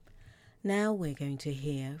Now we're going to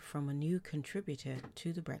hear from a new contributor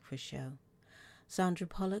to The Breakfast Show. Sandra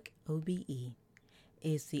Pollock, OBE,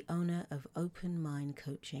 is the owner of Open Mind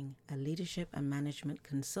Coaching, a leadership and management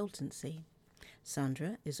consultancy.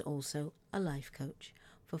 Sandra is also a life coach.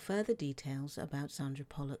 For further details about Sandra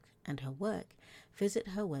Pollock and her work, visit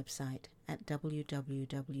her website at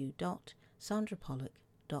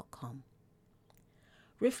www.sandrapollock.com.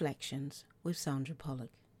 Reflections with Sandra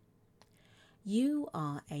Pollock. You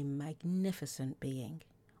are a magnificent being.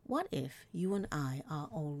 What if you and I are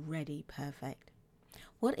already perfect?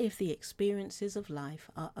 What if the experiences of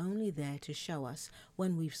life are only there to show us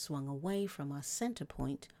when we've swung away from our center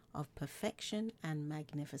point of perfection and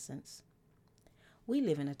magnificence? We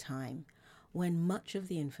live in a time when much of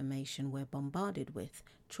the information we're bombarded with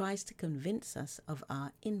tries to convince us of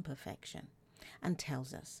our imperfection and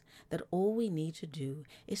tells us that all we need to do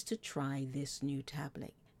is to try this new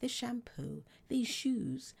tablet, this shampoo, these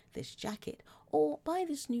shoes, this jacket, or buy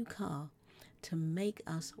this new car to make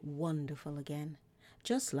us wonderful again,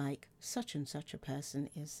 just like such and such a person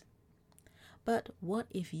is. But what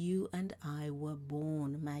if you and I were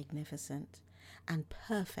born magnificent and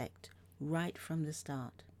perfect right from the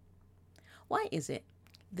start? Why is it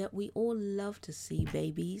that we all love to see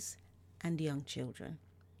babies and young children?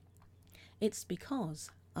 It's because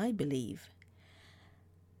I believe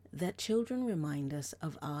that children remind us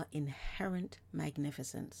of our inherent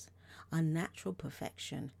magnificence, our natural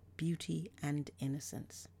perfection, beauty, and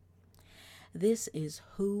innocence. This is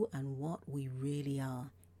who and what we really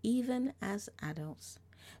are, even as adults,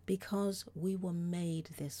 because we were made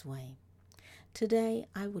this way. Today,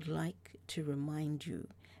 I would like to remind you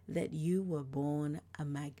that you were born a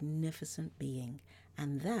magnificent being,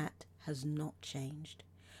 and that has not changed.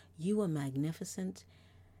 You are magnificent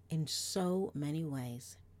in so many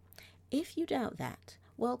ways. If you doubt that,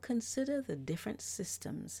 well, consider the different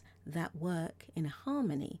systems that work in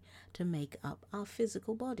harmony to make up our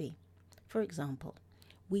physical body. For example,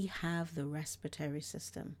 we have the respiratory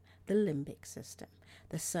system, the limbic system,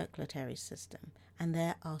 the circulatory system, and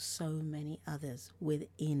there are so many others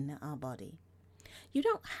within our body. You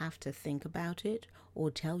don't have to think about it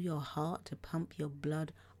or tell your heart to pump your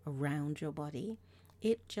blood around your body.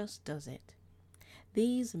 It just does it.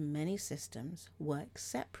 These many systems work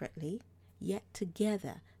separately, yet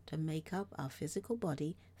together to make up our physical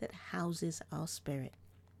body that houses our spirit.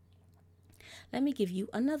 Let me give you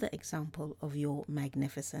another example of your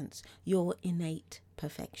magnificence, your innate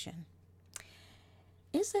perfection.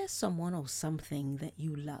 Is there someone or something that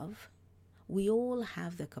you love? We all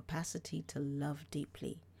have the capacity to love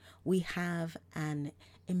deeply. We have an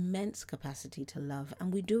immense capacity to love,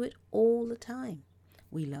 and we do it all the time.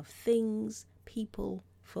 We love things, people,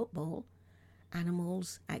 football,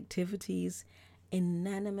 animals, activities,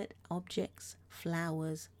 inanimate objects,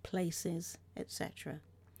 flowers, places, etc.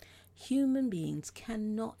 Human beings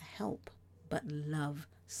cannot help but love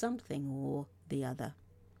something or the other.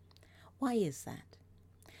 Why is that?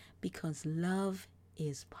 Because love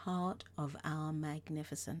is part of our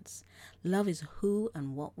magnificence. Love is who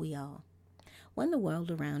and what we are. When the world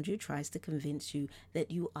around you tries to convince you that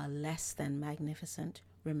you are less than magnificent,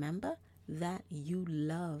 remember that you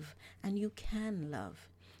love and you can love.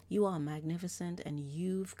 You are magnificent and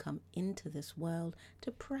you've come into this world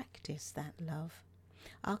to practice that love.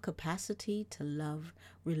 Our capacity to love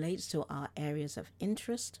relates to our areas of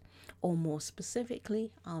interest, or more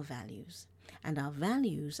specifically, our values. And our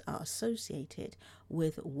values are associated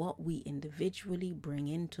with what we individually bring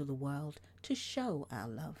into the world to show our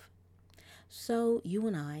love. So you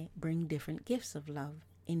and I bring different gifts of love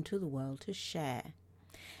into the world to share.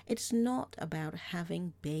 It's not about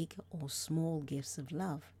having big or small gifts of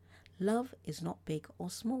love. Love is not big or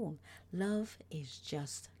small. Love is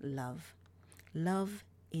just love. Love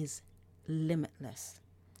is limitless.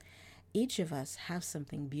 Each of us have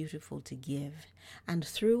something beautiful to give, and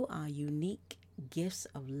through our unique gifts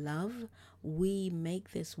of love, we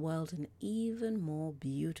make this world an even more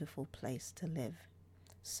beautiful place to live.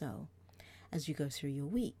 So, as you go through your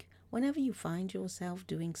week, whenever you find yourself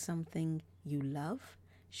doing something you love,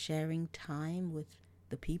 sharing time with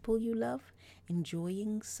the people you love,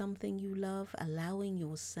 enjoying something you love, allowing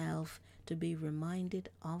yourself to be reminded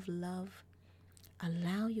of love,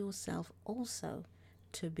 allow yourself also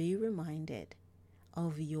to be reminded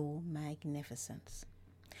of your magnificence.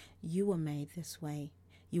 You were made this way.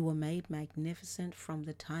 You were made magnificent from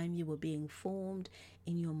the time you were being formed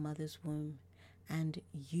in your mother's womb, and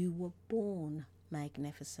you were born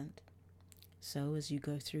magnificent. So as you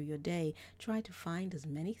go through your day, try to find as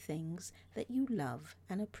many things that you love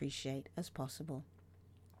and appreciate as possible.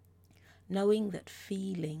 Knowing that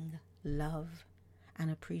feeling love and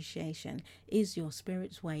appreciation is your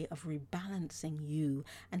spirit's way of rebalancing you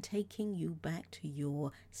and taking you back to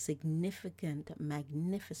your significant,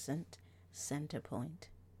 magnificent center point.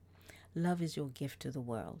 Love is your gift to the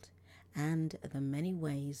world, and the many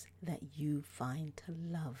ways that you find to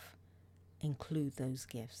love include those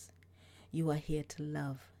gifts. You are here to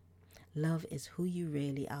love. Love is who you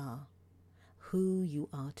really are, who you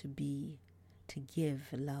are to be, to give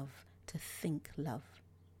love, to think love,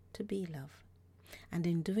 to be love. And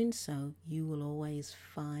in doing so, you will always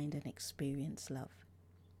find and experience love.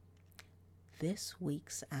 This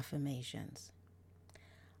week's affirmations.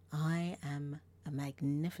 I am a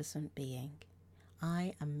magnificent being.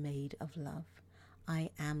 I am made of love. I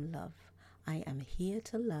am love. I am here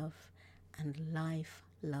to love, and life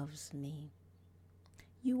loves me.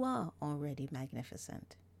 You are already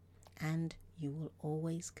magnificent, and you will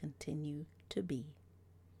always continue to be.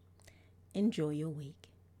 Enjoy your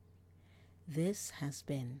week. This has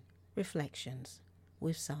been Reflections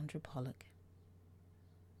with Sandra Pollock.